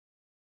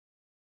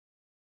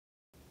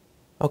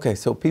Okay,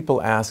 so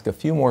people ask a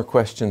few more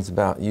questions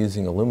about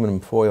using aluminum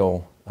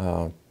foil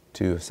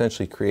to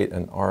essentially create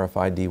an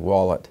RFID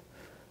wallet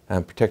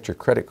and protect your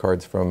credit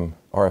cards from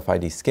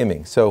RFID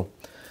skimming. So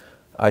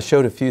I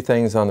showed a few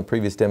things on the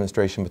previous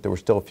demonstration, but there were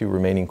still a few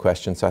remaining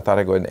questions, so I thought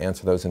I'd go ahead and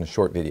answer those in a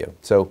short video.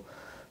 So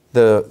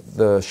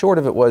the short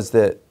of it was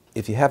that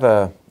if you have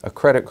a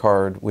credit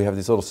card, we have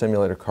these little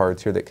simulator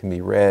cards here that can be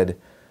read.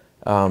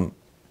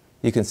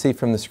 You can see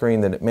from the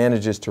screen that it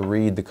manages to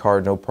read the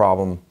card no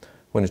problem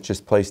when it's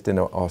just placed in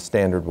a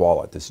standard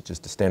wallet. This is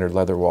just a standard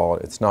leather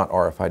wallet. It's not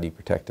RFID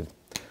protected.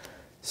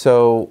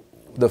 So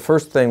the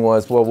first thing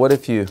was, well, what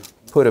if you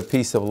put a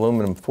piece of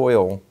aluminum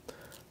foil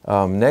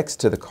next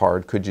to the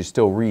card? Could you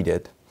still read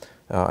it?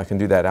 I can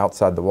do that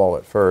outside the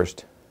wallet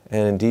first.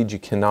 And indeed, you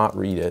cannot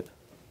read it,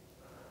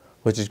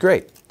 which is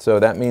great. So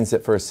that means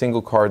that for a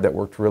single card, that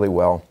worked really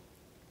well.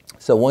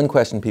 So one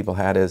question people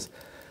had is,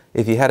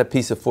 if you had a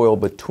piece of foil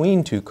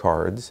between two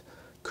cards,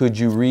 could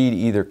you read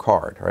either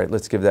card? All right,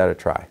 let's give that a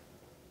try.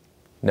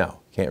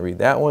 No, can't read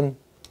that one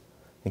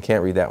and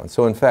can't read that one.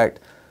 So in fact,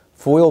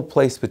 foil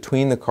placed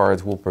between the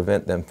cards will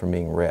prevent them from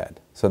being read.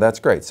 So that's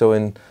great. So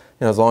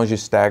as long as you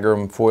stagger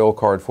them, foil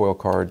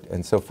card,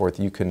 and so forth,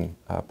 you can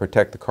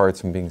protect the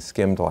cards from being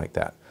skimmed like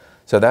that.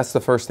 So that's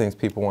the first things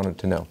people wanted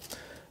to know.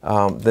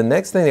 The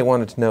next thing they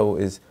wanted to know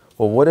is,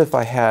 well, what if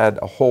I had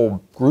a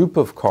whole group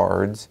of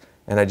cards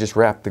and I just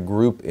wrapped the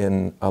group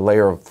in a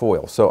layer of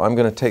foil? So I'm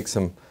going to take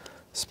some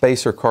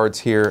spacer cards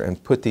here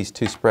and put these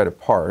two spread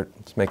apart.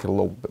 Let's make it a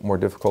little bit more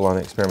difficult on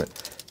the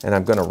experiment. And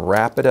I'm going to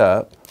wrap it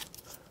up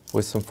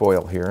with some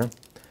foil here.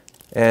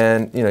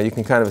 And you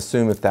can kind of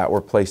assume if that were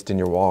placed in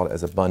your wallet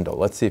as a bundle.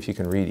 Let's see if you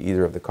can read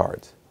either of the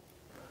cards.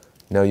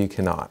 No, you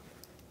cannot.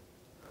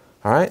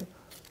 All right?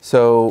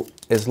 So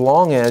as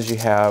long as you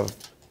have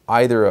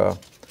either a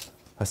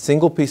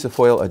single piece of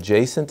foil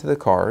adjacent to the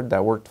card,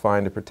 that worked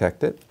fine to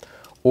protect it,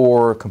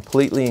 or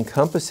completely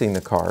encompassing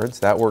the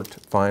cards, that worked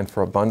fine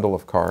for a bundle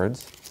of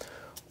cards.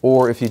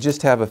 Or if you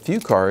just have a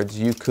few cards,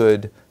 you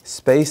could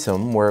space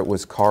them where it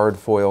was card,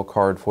 foil,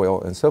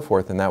 and so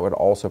forth, and that would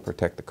also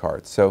protect the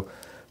cards. So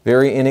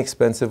very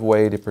inexpensive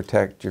way to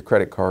protect your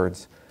credit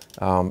cards.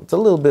 It's a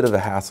little bit of a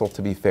hassle,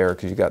 to be fair,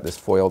 because you've got this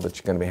foil that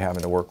you're going to be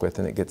having to work with,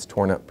 and it gets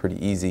torn up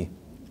pretty easy.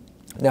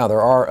 Now,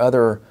 there are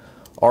other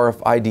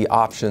RFID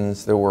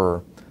options. There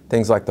were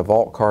things like the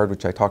vault card,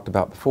 which I talked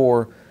about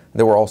before.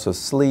 There were also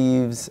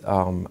sleeves,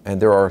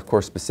 and there are, of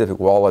course, specific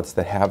wallets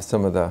that have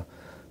some of the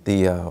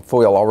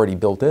foil already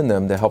built in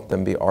them to help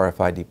them be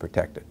RFID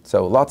protected.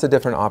 So lots of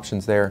different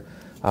options there.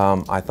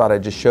 I thought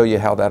I'd just show you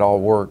how that all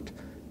worked.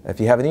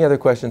 If you have any other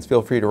questions,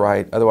 feel free to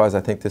write. Otherwise,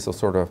 I think this will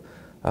sort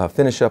of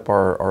finish up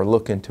our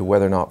look into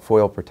whether or not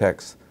foil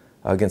protects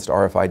against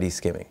RFID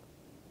skimming.